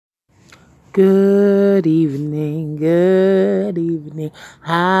Good evening, good evening.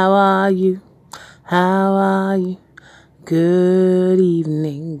 How are you? How are you? Good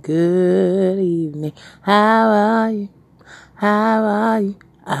evening, good evening. How are you? How are you?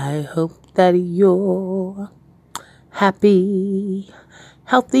 I hope that you're happy,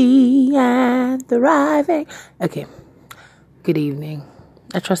 healthy, and thriving. Okay, good evening.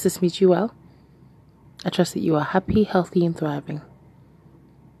 I trust this meets you well. I trust that you are happy, healthy, and thriving.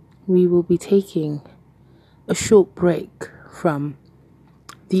 We will be taking a short break from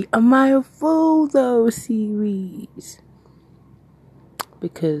the Am I a Fool Though series,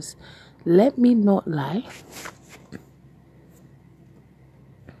 because let me not lie,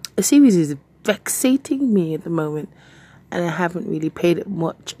 the series is vexating me at the moment, and I haven't really paid it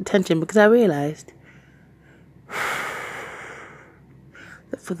much attention because I realized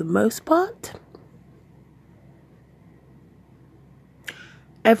that for the most part,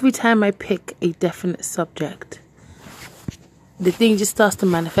 every time I pick a definite subject, the thing just starts to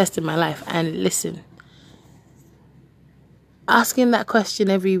manifest in my life. And listen, asking that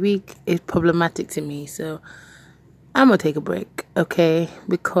question every week is problematic to me, so I'm gonna take a break, okay?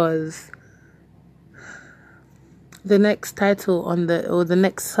 Because the next title the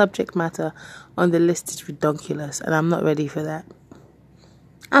next subject matter on the list is ridiculous, and I'm not ready for that.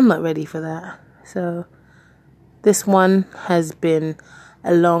 So this one has been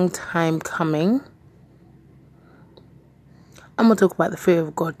a long time coming. I'm gonna talk about the fear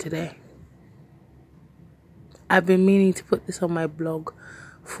of God today. I've been meaning to put this on my blog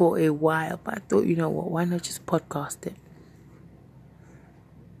for a while, but I thought, you know what, why not just podcast it?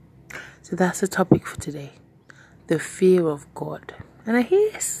 So that's the topic for today. The fear of God. And I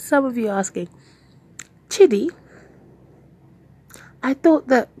hear some of you asking, Chidi, I thought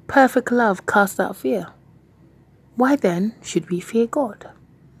that perfect love casts out fear. Why then should we fear God?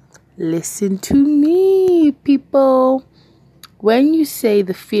 Listen to me, people. When you say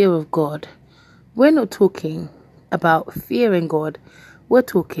the fear of God, we're not talking about fearing God. We're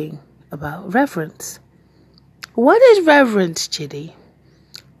talking about reverence. What is reverence, Chidi?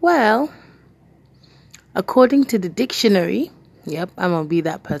 Well, according to the dictionary, yep, I'm going to be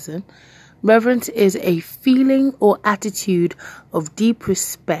that person. Reverence is a feeling or attitude of deep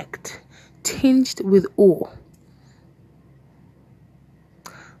respect, tinged with awe,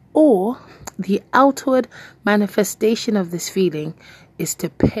 or the outward manifestation of this feeling is to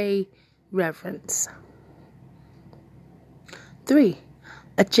pay reverence. 3.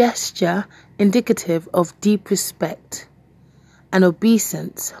 A gesture indicative of deep respect, an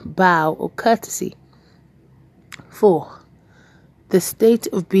obeisance, bow, or courtesy. 4. The state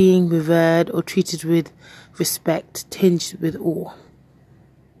of being revered or treated with respect, tinged with awe.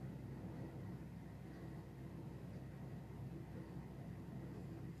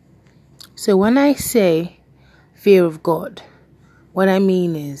 So when I say fear of God, what I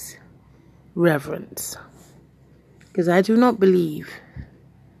mean is reverence. Because I do not believe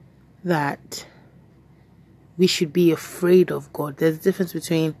that we should be afraid of God. There's a difference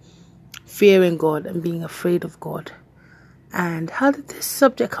between fearing God and being afraid of God. And how did this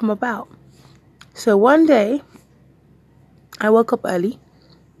subject come about? So one day, I woke up early,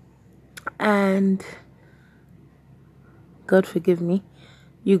 and God forgive me,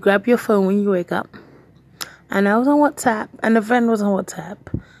 you grab your phone when you wake up, and I was on WhatsApp, and a friend was on WhatsApp,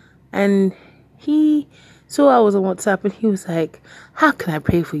 and he saw I was on WhatsApp, and he was like, how can I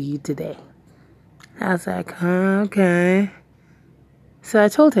pray for you today? I was like, okay. So I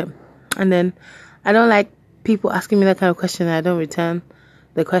told him, and then I don't like people asking me that kind of question, and I don't return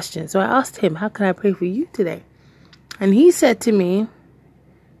the question. So I asked him, how can I pray for you today? And he said to me,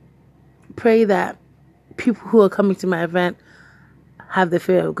 pray that people who are coming to my event have the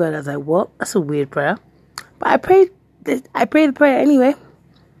fear of God. I was like, what? That's a weird prayer. But I prayed the prayer anyway.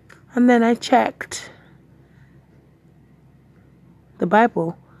 And then I checked the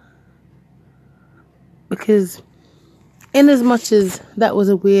Bible, because in as much as that was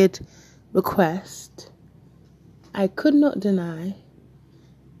a weird request, I could not deny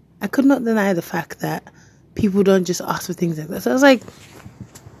the fact that people don't just ask for things like that. So I was like,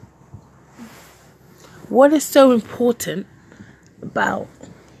 what is so important about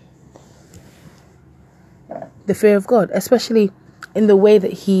the fear of God, especially in the way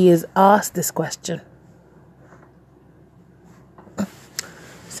that he is asked this question?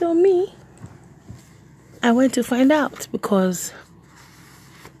 So I went to find out, because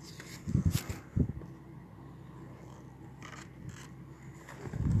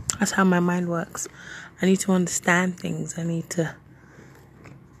that's how my mind works. I need to understand things. I need to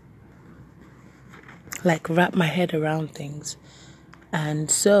wrap my head around things. And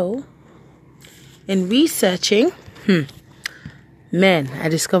so In researching, man, I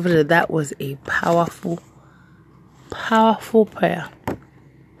discovered that was a powerful prayer.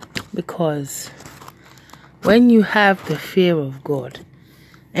 Because when you have the fear of God,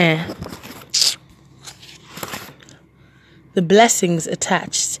 the blessings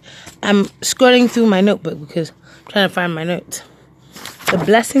attached. I'm scrolling through my notebook because I'm trying to find my notes. The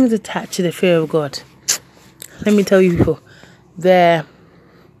blessings attached to the fear of God. Let me tell you people,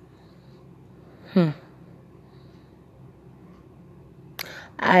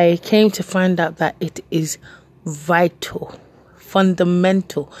 I came to find out that it is vital,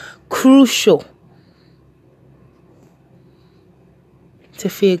 fundamental, crucial to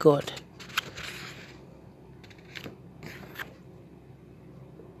fear God.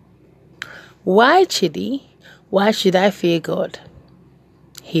 Why, Chidi? Why should I fear God?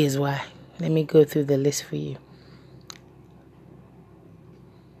 Here's why. Let me go through the list for you.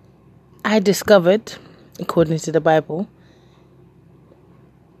 I discovered, according to the Bible,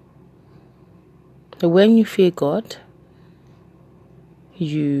 that when you fear God,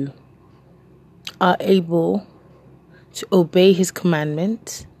 you are able to obey His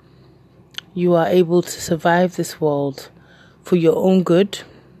commandments. You are able to survive this world for your own good.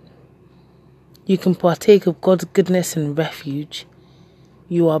 You can partake of God's goodness and refuge.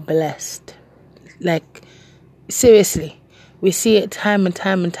 You are blessed. Like, seriously, we see it time and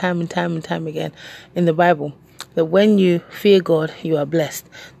time again in the Bible. That when you fear God, you are blessed.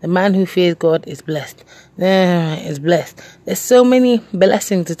 The man who fears God is blessed. Is blessed. There's so many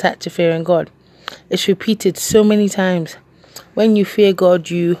blessings attached to fearing God. It's repeated so many times. When you fear God,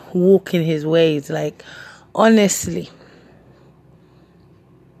 you walk in His ways. Like, honestly.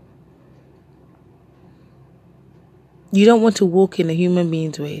 You don't want to walk in a human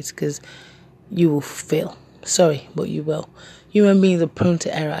being's ways because you will fail. Sorry, but you will. Human beings are prone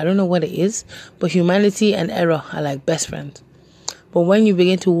to error. I don't know what it is, but humanity and error are like best friends. But when you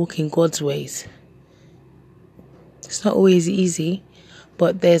begin to walk in God's ways, it's not always easy,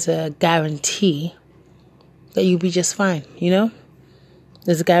 but there's a guarantee that you'll be just fine, you know?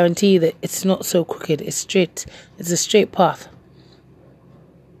 There's a guarantee that it's not so crooked, it's straight. It's a straight path.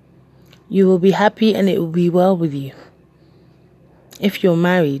 You will be happy and it will be well with you. If you're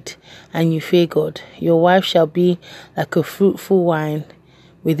married and you fear God, your wife shall be like a fruitful vine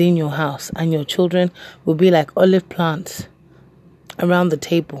within your house, and your children will be like olive plants around the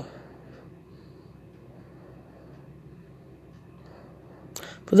table.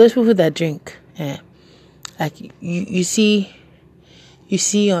 For those people that drink, like you see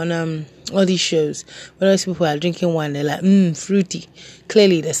on all these shows, when those people are drinking wine, they're like, fruity.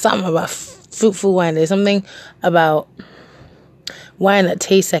 Clearly, there's something about fruitful wine. There's something about wine that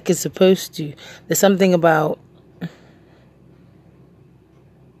tastes like it's supposed to. There's something about...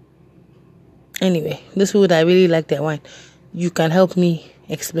 Anyway, this would I really like that wine. You can help me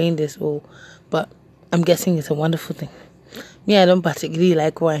explain this, but I'm guessing it's a wonderful thing. Me, I don't particularly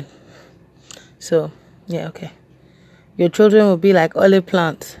like wine. So, yeah, okay. Your children will be like olive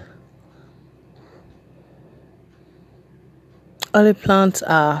plants. Olive plants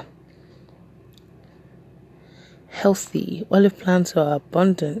are healthy. Olive plants are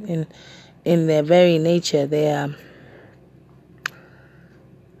abundant in their very nature. They are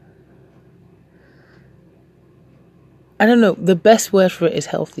I don't know, the best word for it is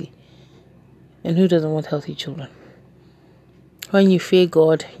healthy. And who doesn't want healthy children? When you fear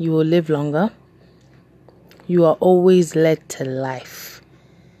God, you will live longer. You are always led to life.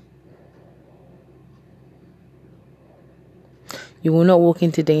 You will not walk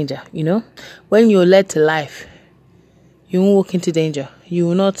into danger, you know? When you're led to life, you won't walk into danger. You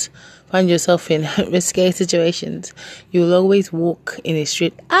will not find yourself in risky situations. You will always walk in a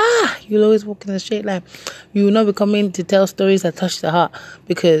straight... You'll always walk in a straight line. You will not be coming to tell stories that touch the heart,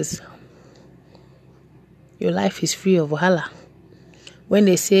 because your life is free of wahala. When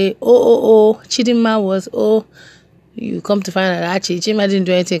they say, Chidinma was, you come to find out that actually Chidinma didn't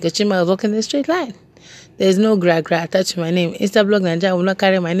do anything because Chidinma was walking in a straight line. There's no gra attached to my name. Instablog Nigeria will not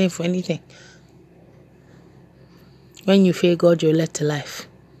carry my name for anything. When you fear God, you're led to life.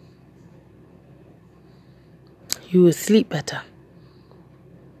 You will sleep better.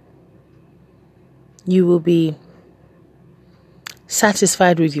 You will be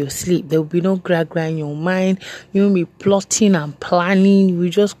satisfied with your sleep. There will be no gra in your mind. You won't be plotting and planning. You will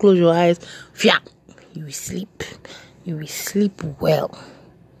just close your eyes. You will sleep. You will sleep well.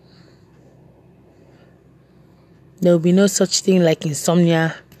 There will be no such thing like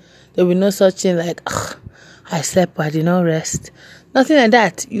insomnia. There will be no such thing like, I slept but I did not rest. Nothing like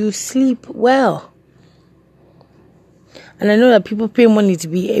that. You sleep well. And I know that people pay money to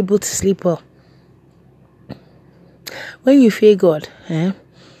be able to sleep well. When you fear God,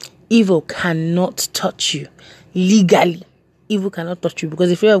 evil cannot touch you legally. Evil cannot touch you because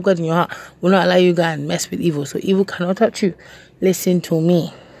the fear of God in your heart will not allow you to go and mess with evil. So evil cannot touch you. Listen to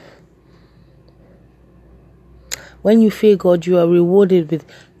me. When you fear God, you are rewarded with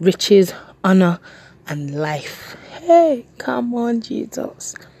riches, honor, and life. Hey, come on,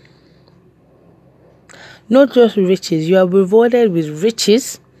 Jesus. Not just riches. You are rewarded with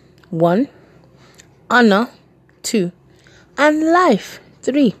riches, 1, honor, 2, and life,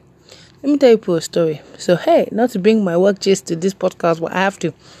 3. Let me tell you a story. So, hey, not to bring my work gist to this podcast, but I have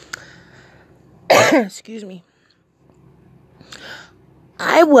to. Excuse me.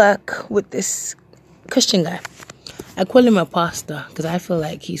 I work with this Christian guy. I call him a pastor because I feel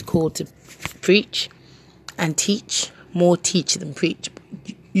like he's called to preach and teach. More teach than preach.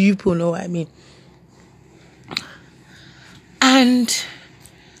 You people know what I mean. And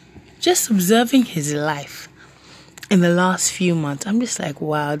just observing his life in the last few months, I'm just like,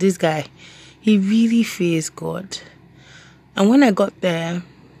 wow, this guy, he really fears God. And when I got there,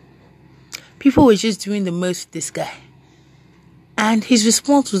 people were just doing the most with this guy. And his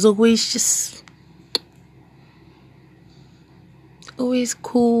response was always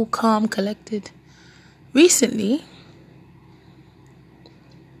cool, calm, collected. Recently,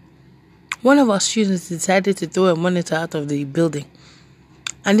 one of our students decided to throw a monitor out of the building.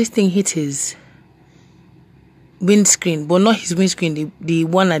 And this thing hit his windscreen, but not his windscreen, the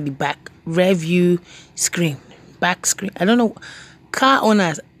one at the back, rear view screen, back screen. I don't know, car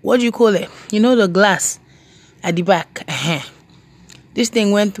owners, what do you call it? You know, the glass at the back. This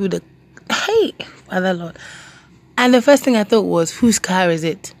thing went through the, hey, Father Lord. And the first thing I thought was, whose car is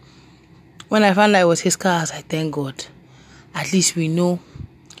it? When I found out it was his car, I was like, thank God. At least we know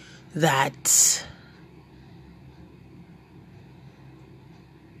that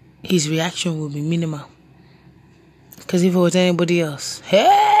his reaction will be minimal. Because if it was anybody else,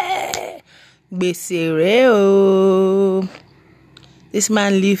 hey, Besireo, this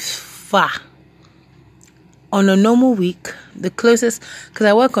man lives far. On a normal week, the closest, because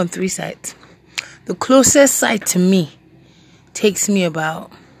I work on 3 sites, the closest site to me takes me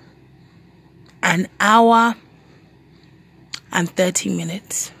about an hour and 30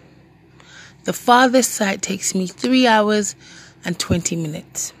 minutes. The farthest site takes me 3 hours and 20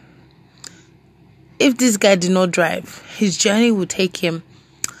 minutes. If this guy did not drive, his journey would take him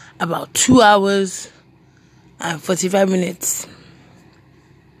about 2 hours and 45 minutes.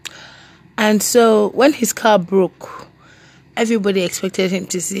 And so when his car broke, everybody expected him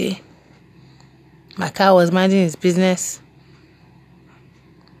to say, my car was minding his business.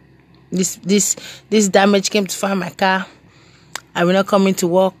 This damage came to find my car. I will not come into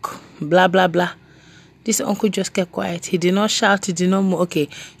work. Blah, blah, blah. This uncle just kept quiet. He did not shout. He did not move. Okay,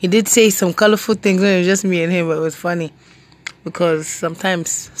 he did say some colorful things when it was just me and him, but it was funny. Because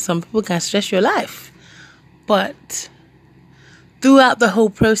sometimes some people can stress your life. But throughout the whole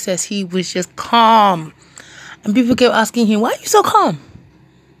process, he was just calm. And people kept asking him, why are you so calm?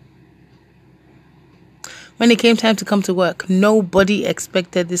 When it came time to come to work, nobody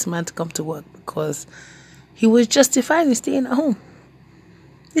expected this man to come to work because he was justified in staying at home.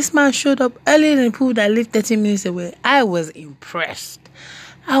 This man showed up earlier than the people that lived 30 minutes away. I was impressed.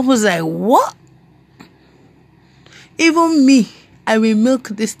 I was like, what? Even me, I will milk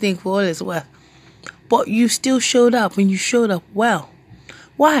this thing for all it's worth. But you still showed up, and you showed up well.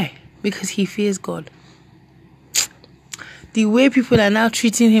 Why? Because he fears God. The way people are now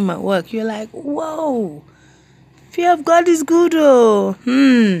treating him at work, you're like, whoa. Fear of God is good, oh.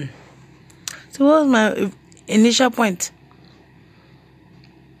 So what was my initial point?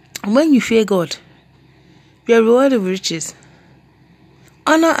 When you fear God, you are rewarded with riches,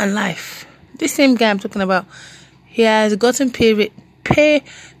 honor, and life. This same guy I'm talking about, he has gotten pay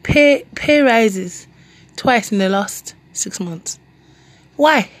rises twice in the last 6 months.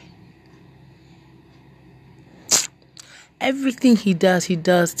 Why? Everything he does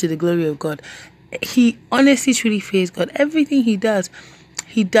to the glory of God. He honestly truly fears God. Everything he does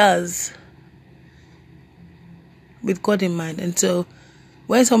with God in mind. And so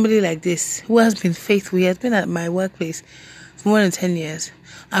when somebody like this, who has been faithful, he has been at my workplace for more than 10 years.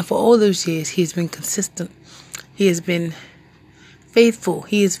 And for all those years, he has been consistent. He has been faithful.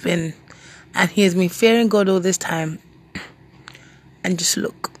 He has been fearing God all this time. And just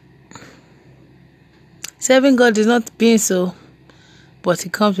look. Serving God is not being so, but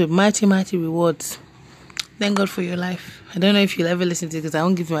it comes with mighty, mighty rewards. Thank God for your life. I don't know if you'll ever listen to it because I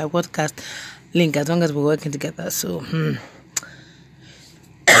won't give you my podcast link as long as we're working together. So,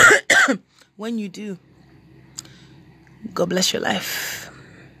 when you do, God bless your life.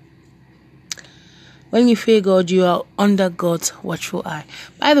 When you fear God, you are under God's watchful eye.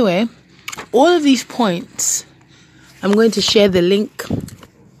 By the way, all of these points, I'm going to share the link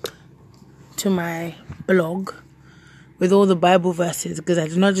to my blog with all the Bible verses, because I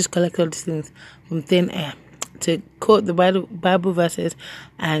did not just collect all these things from thin air. To quote the Bible verses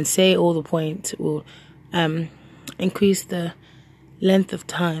and say all the points will increase the length of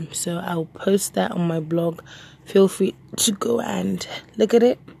time. So I'll post that on my blog. Feel free to go and look at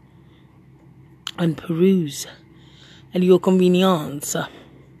it and peruse at your convenience. So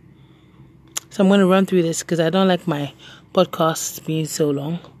I'm going to run through this because I don't like my podcasts being so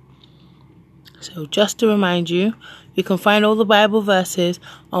long. So just to remind you, you can find all the Bible verses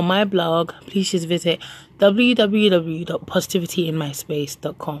on my blog. Please just visit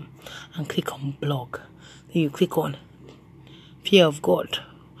www.positivityinmyspace.com and click on blog. Then you click on fear of God.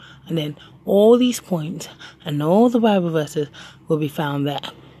 And then all these points and all the Bible verses will be found there.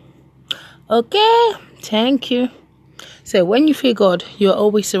 Okay, thank you. So when you fear God, you're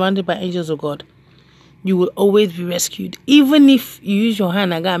always surrounded by angels of God. You will always be rescued. Even if you use your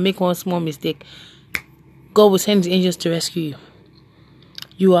hand and make one small mistake, God will send his angels to rescue you.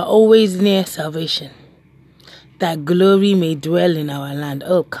 You are always near salvation, that glory may dwell in our land.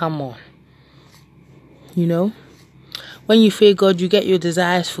 Oh, come on. You know, when you fear God, you get your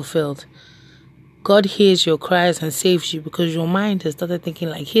desires fulfilled. God hears your cries and saves you because your mind has started thinking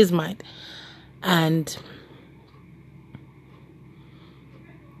like his mind. And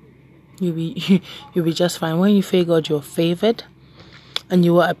you'll be just fine. When you fear God, you're favored. And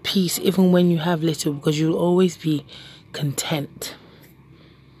you are at peace even when you have little, because you'll always be content.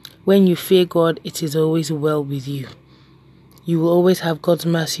 When you fear God, it is always well with you. You will always have God's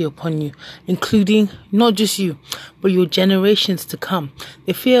mercy upon you, including not just you, but your generations to come.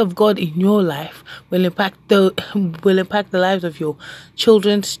 The fear of God in your life will impact the lives of your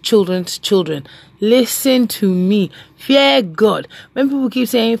children's children's children. Listen to me. Fear God. When people keep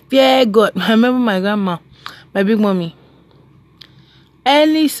saying fear God, I remember my grandma, my big mommy.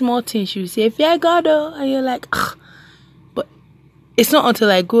 Any small thing she would say, fear God, oh, and you're like, ugh. But it's not until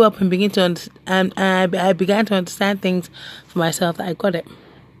I grew up and I began to understand things for myself that I got it.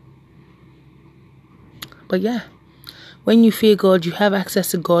 But yeah, when you fear God, you have access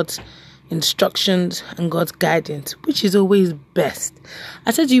to God's instructions and God's guidance, which is always best.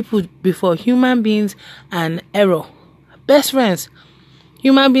 I said to you before, human beings and error, best friends.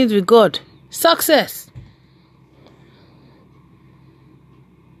 Human beings with God, success.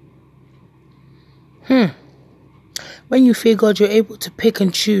 When you fear God, you're able to pick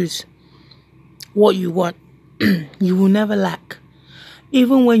and choose what you want. You will never lack.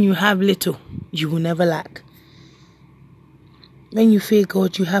 Even when you have little, you will never lack. When you fear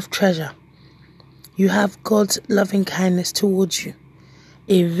God, you have treasure. You have God's loving kindness towards you.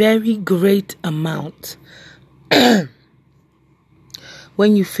 A very great amount.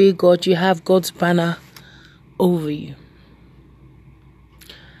 When you fear God, you have God's banner over you.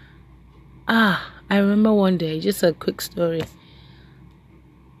 I remember one day, just a quick story.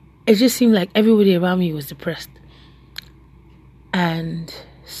 It just seemed like everybody around me was depressed. And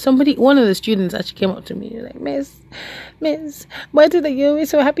one of the students actually came up to me like, Miss, why did you always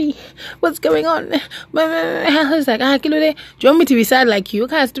so happy? What's going on? I was like, do you want me to be sad like you?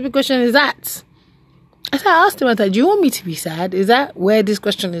 What kind of stupid question is that? I asked him, I said, do you want me to be sad? Is that where this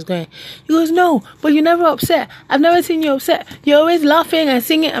question is going? He goes, no, but you're never upset. I've never seen you upset. You're always laughing and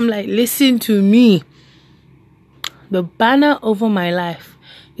singing. I'm like, listen to me. The banner over my life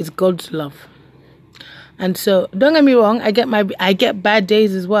is God's love. And so, don't get me wrong, I get bad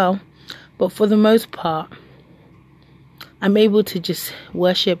days as well. But for the most part, I'm able to just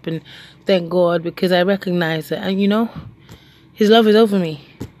worship and thank God because I recognize that, and his love is over me.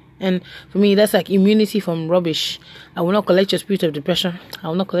 And for me, that's like immunity from rubbish. I will not collect your spirit of depression. I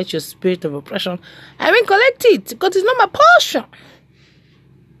will not collect your spirit of oppression. I won't collect it because it's not my portion.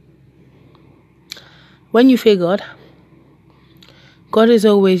 When you fear God, God is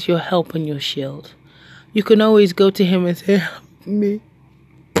always your help and your shield. You can always go to him and say, help me.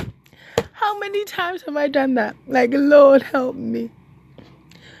 How many times have I done that? Like, Lord, help me.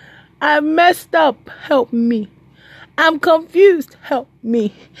 I messed up. Help me. I'm confused. Help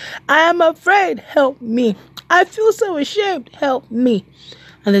me. I am afraid. Help me. I feel so ashamed. Help me.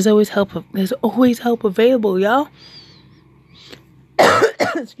 And there's always help. There's always help available, y'all.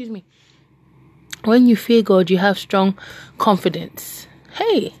 Excuse me. When you fear God, you have strong confidence.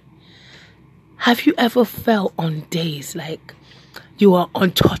 Hey, have you ever felt on days like you are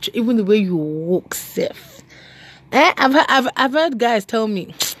untouched, even the way you walk safe? I've heard guys tell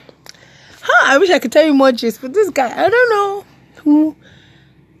me, I wish I could tell you more gist, but this guy, I don't know who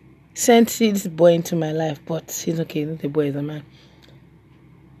sent this boy into my life, but he's okay. The boy is a man.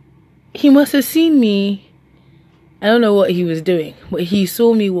 He must have seen me. I don't know what he was doing, but he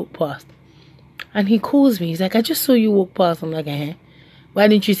saw me walk past. And he calls me. He's like, I just saw you walk past. I'm like, why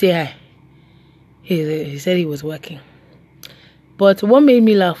didn't you say hi? He said he was working. But what made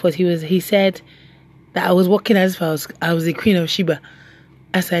me laugh was he said that I was walking as if I was the Queen of Sheba.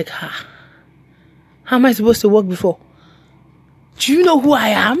 I was like, how am I supposed to walk before? Do you know who I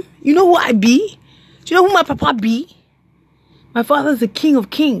am? You know who I be? Do you know who my papa be? My father's the King of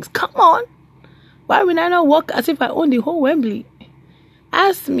Kings. Come on. Why would I not walk as if I own the whole Wembley?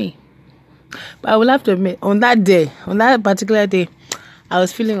 Ask me. But I will have to admit, on that particular day, I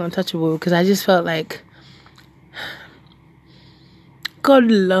was feeling untouchable because I just felt like God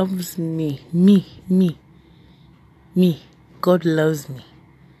loves me. Me. God loves me.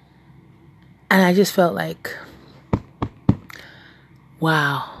 And I just felt like,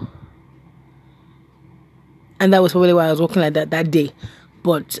 wow. And that was probably why I was walking like that day.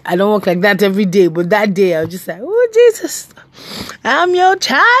 But I don't walk like that every day. But that day, I was just like, oh, Jesus, I'm your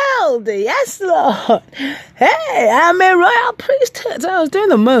child. Yes, Lord. Hey, I'm a royal priesthood. So I was doing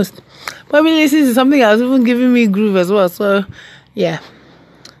the most. But really, this is something else. Even giving me groove as well. So, yeah.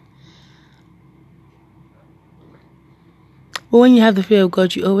 But when you have the fear of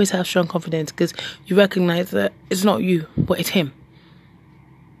God, you always have strong confidence because you recognize that it's not you, but it's Him.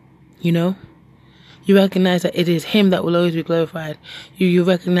 You know? You recognize that it is Him that will always be glorified. You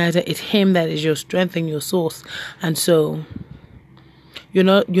recognize that it's Him that is your strength and your source. And so you're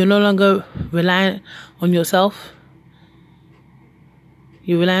no longer reliant on yourself.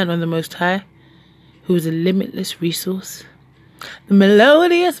 You're reliant on the Most High, who is a limitless resource. The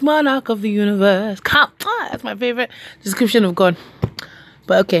melodious monarch of the universe. Come on, that's my favorite description of God.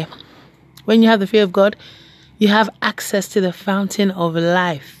 But okay, when you have the fear of God, you have access to the fountain of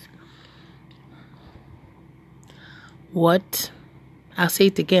life. What? I'll say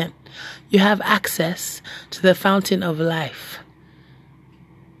it again. You have access to the fountain of life.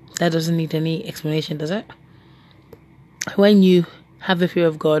 That doesn't need any explanation, does it? When you have the fear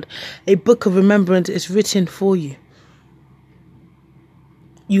of God, a book of remembrance is written for you.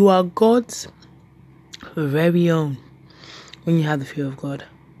 You are God's very own when you have the fear of God.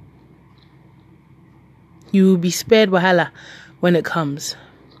 You will be spared wahala when it comes.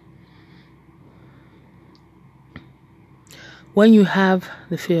 When you have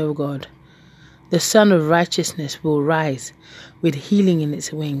the fear of God, the Sun of Righteousness will rise with healing in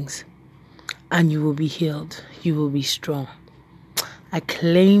its wings, and you will be healed. You will be strong. I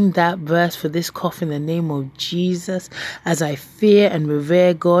claim that verse for this cough in the name of Jesus. As I fear and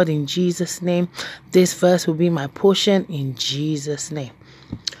revere God in Jesus' name, this verse will be my portion in Jesus' name.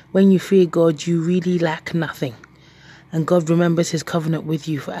 When you fear God, you really lack nothing, and God remembers His covenant with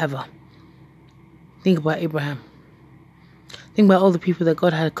you forever. Think about Abraham. Think about all the people that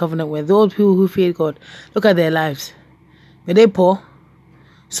God had a covenant with. All the people who feared God. Look at their lives. Were they poor?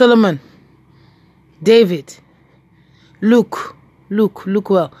 Solomon. David. Luke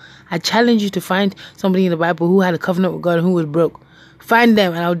well. I challenge you to find somebody in the Bible who had a covenant with God and who was broke. Find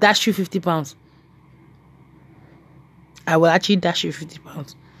them and I'll dash you 50 pounds. I will actually dash you 50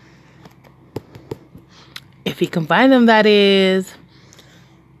 pounds. If you can find them, that is.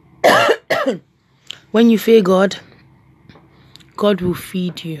 When you fear God, God will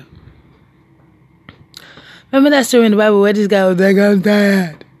feed you. Remember that story in the Bible where this guy was like, I'm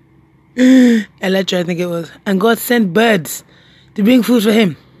tired. Elijah, I think it was. And God sent birds to bring food for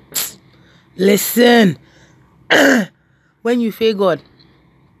him. Listen. When you fear God,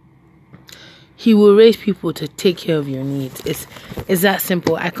 He will raise people to take care of your needs. It's that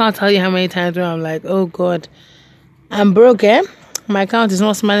simple. I can't tell you how many times where I'm like, oh God, I'm broke, eh? My account is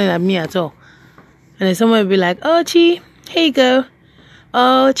not smiling at me at all. And then someone will be like, oh, Chi, here you go.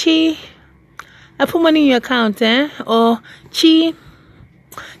 Oh, Chi, I put money in your account, eh? Or, Chi,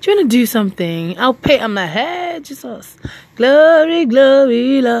 do you want to do something? I'll pay. I'm like, hey, Jesus. Glory,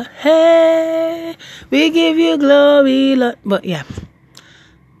 glory, Lord. Hey, we give you glory, Lord. But yeah,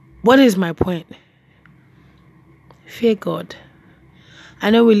 what is my point? Fear God. I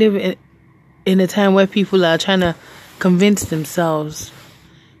know we live in a time where people are trying to convince themselves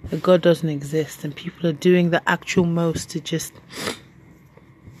that God doesn't exist, and people are doing the actual most to just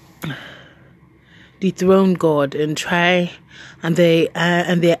dethrone God and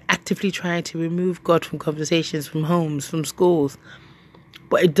they're actively trying to remove God from conversations, from homes, from schools.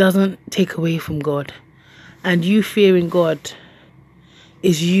 But it doesn't take away from God. And you fearing God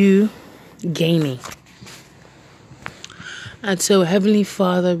is you gaining. And so, Heavenly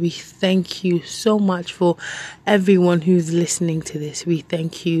Father, we thank you so much for everyone who's listening to this. We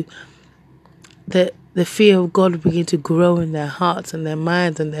thank you that the fear of God will begin to grow in their hearts and their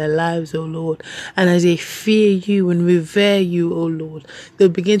minds and their lives, O Lord. And as they fear you and revere you, O Lord, they'll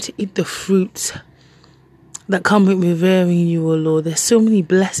begin to eat the fruits that come with revering you, O Lord. There's so many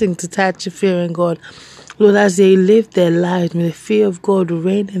blessings attached to fearing God. Lord, as they live their lives, may the fear of God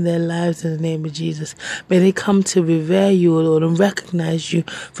reign in their lives in the name of Jesus. May they come to revere you, O Lord, and recognize you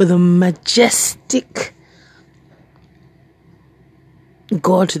for the majestic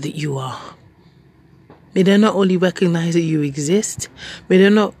God that you are. May they not only recognize that you exist, may they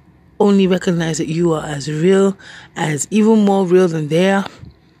not only recognize that you are as real, as even more real than they are,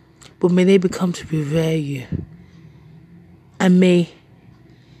 but may they become to revere you. And may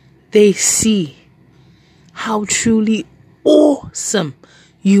they see how truly awesome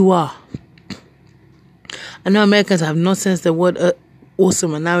you are. I know Americans have not sensed the word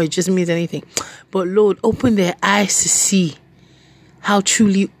awesome, and now it just means anything. But Lord, open their eyes to see how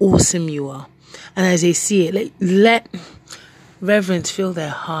truly awesome you are. And as they see it, let reverence fill their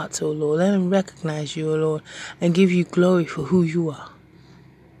hearts, O Lord. Let them recognize you, O Lord, and give you glory for who you are.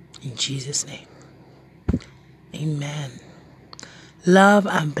 In Jesus' name. Amen. Love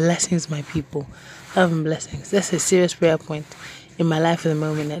and blessings, my people. Love and blessings. That's a serious prayer point in my life at the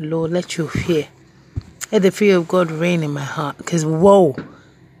moment. That Lord, let your fear, let the fear of God reign in my heart. Because whoa,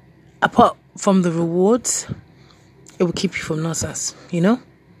 apart from the rewards, it will keep you from nonsense, you know.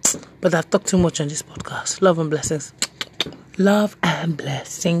 But I've talked too much on this podcast. Love and blessings. Love and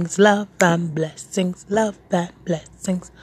blessings. Love and blessings. Love and blessings.